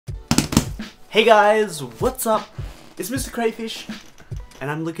Hey guys, what's up? It's MrCrayfish,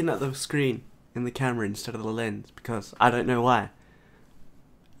 and I'm looking at the screen in the camera instead of the lens because I don't know why.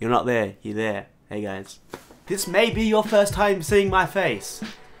 You're not there, you're there. Hey guys. This may be your first time seeing my face,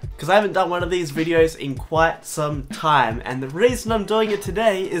 because I haven't done one of these videos in quite some time, and the reason I'm doing it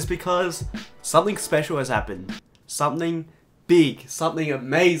today is because something special has happened. Something big, something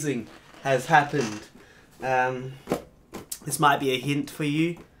amazing has happened. This might be a hint for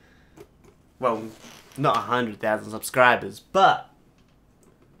you. Well, not 100,000 subscribers, but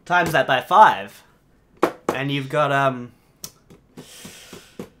times that by 5, and you've got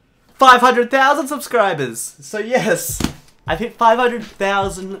 500,000 subscribers. So yes, I've hit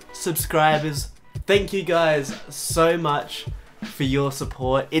 500,000 subscribers. Thank you guys so much for your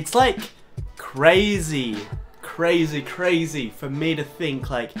support. It's like crazy for me to think,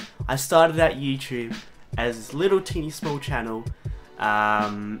 like, I started at YouTube as this little teeny small channel.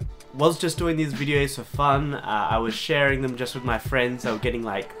 Was just doing these videos for fun. I was sharing them just with my friends. They were getting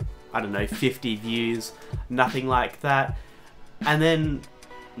like, I don't know, 50 views, nothing like that. And then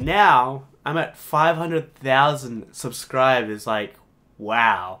now I'm at 500,000 subscribers. Like,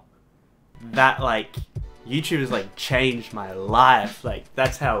 wow, that, like, YouTube has like changed my life. Like,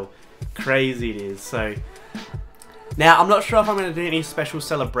 that's how crazy it is. So now I'm not sure if I'm going to do any special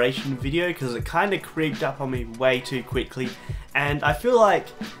celebration video because it kind of creeped up on me way too quickly, and I feel like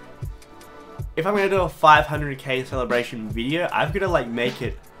if I'm going to do a 500k celebration video, I've got to like make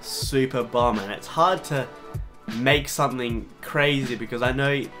it super bomb, and it's hard to make something crazy because I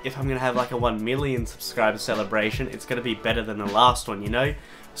know if I'm going to have like a 1 million subscriber celebration, it's going to be better than the last one, you know?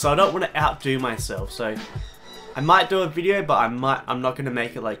 So I don't want to outdo myself, so I might do a video, but I'm not going to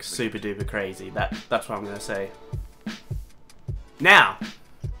make it like super duper crazy. That's what I'm going to say. Now,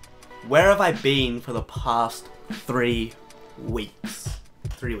 where have I been for the past 3 weeks?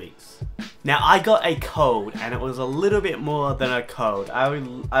 3 weeks. Now, I got a cold, and it was a little bit more than a cold. I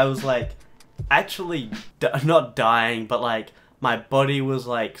was like, actually, not dying, but like, my body was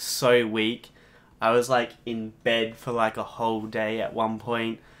like so weak. I was like in bed for like a whole day at one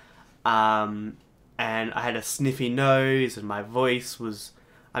point. And I had a sniffy nose, and my voice was,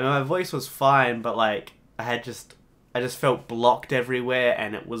 I mean, my voice was fine, but like, I just felt blocked everywhere,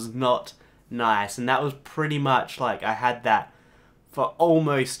 and it was not nice. And that was pretty much like, I had that for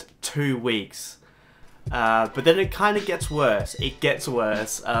almost 2 weeks. But then it kind of gets worse. It gets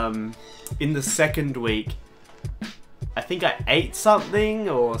worse. In the second week, I think I ate something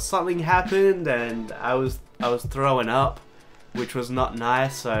or something happened, and I was throwing up, which was not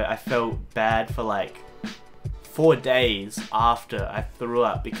nice. So I felt bad for like 4 days after I threw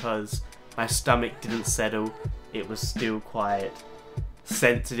up because my stomach didn't settle. It was still quite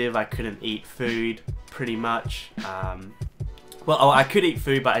sensitive. I couldn't eat food pretty much. Well, I could eat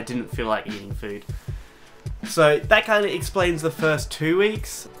food, but I didn't feel like eating food. So that kind of explains the first 2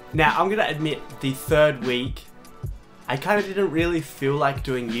 weeks. Now, I'm going to admit, the third week, I kind of didn't really feel like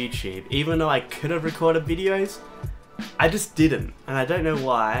doing YouTube. Even though I could have recorded videos, I just didn't. And I don't know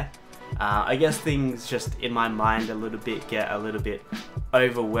why. I guess things just in my mind get a little bit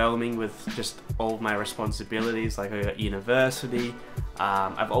overwhelming with just all of my responsibilities. Like, I got university.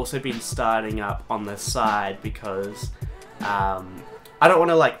 I've also been starting up on the side because I don't want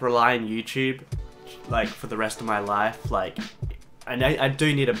to like rely on YouTube like for the rest of my life. Like, I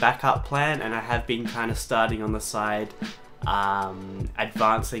do need a backup plan, and I have been kind of starting on the side,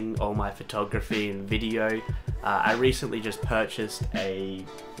 advancing all my photography and video. I recently just purchased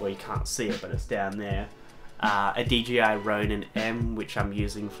well, you can't see it, but it's down there, a DJI Ronin M, which I'm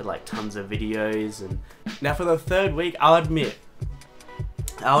using for like tons of videos. And now for the third week, I'll admit,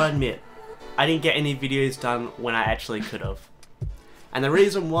 I didn't get any videos done when I actually could have. And the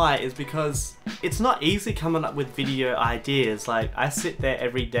reason why is because it's not easy coming up with video ideas. Like, I sit there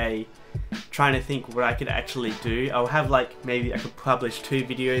every day trying to think what I could actually do. I'll have like, maybe I could publish 2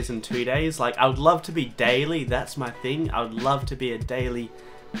 videos in 2 days. Like, I would love to be daily, that's my thing. I would love to be a daily,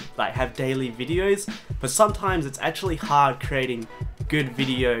 like, have daily videos. But sometimes it's actually hard creating good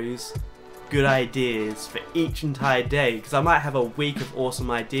videos, good ideas for each entire day, because I might have a week of awesome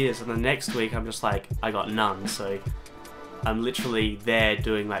ideas, and the next week I'm just like, I got none. So I'm literally there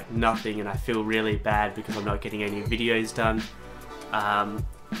doing like nothing, and I feel really bad because I'm not getting any videos done.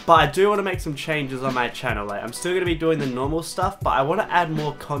 But I do want to make some changes on my channel. Like, I'm still going to be doing the normal stuff, but I want to add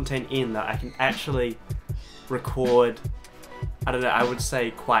more content in that I can actually record, I don't know, I would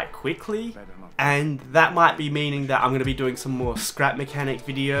say quite quickly. And that might be meaning that I'm going to be doing some more scrap mechanic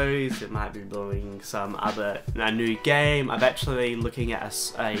videos. It might be doing a new game. I'm actually looking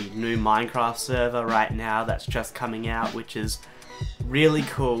at a new Minecraft server right now that's just coming out, which is really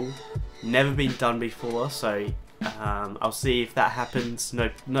cool. Never been done before, so I'll see if that happens.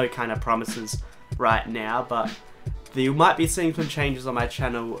 No kind of promises right now, but you might be seeing some changes on my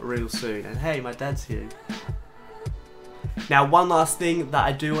channel real soon. And hey, my dad's here. Now, one last thing that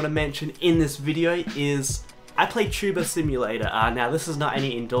I do want to mention in this video is I play Tuber Simulator. Now, this is not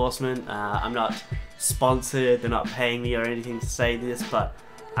any endorsement. I'm not sponsored. They're not paying me or anything to say this, but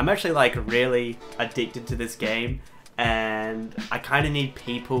I'm actually like really addicted to this game, and I kind of need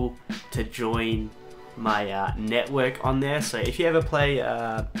people to join my network on there. So if you ever play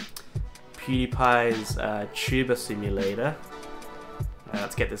PewDiePie's Tuber Simulator,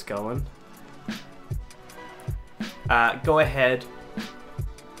 let's get this going. Go ahead,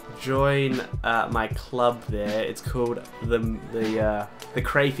 join my club there. It's called the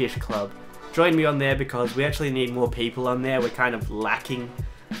Crayfish Club. Join me on there because we actually need more people on there. We're kind of lacking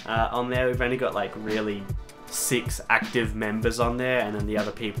on there. We've only got like really 6 active members on there, and then the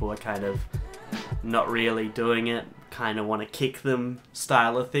other people are kind of not really doing it. Kind of want to kick them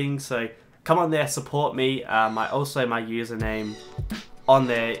style of thing. So come on there, support me. Also my username on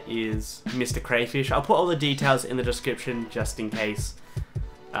there is MrCrayfish. I'll put all the details in the description just in case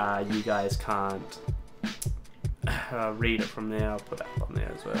you guys can't read it from there. I'll put that on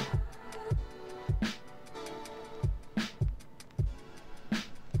there as well.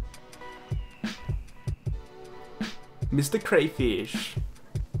 MrCrayfish.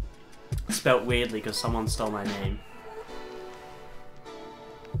 Spelt weirdly because someone stole my name.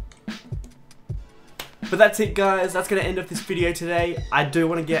 But that's it, guys. That's going to end up this video today. I do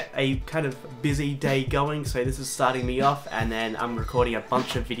want to get a kind of busy day going, so this is starting me off, and then I'm recording a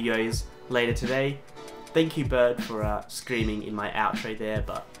bunch of videos later today. Thank you, Bird, for screaming in my outro there,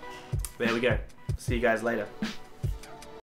 but there we go. See you guys later.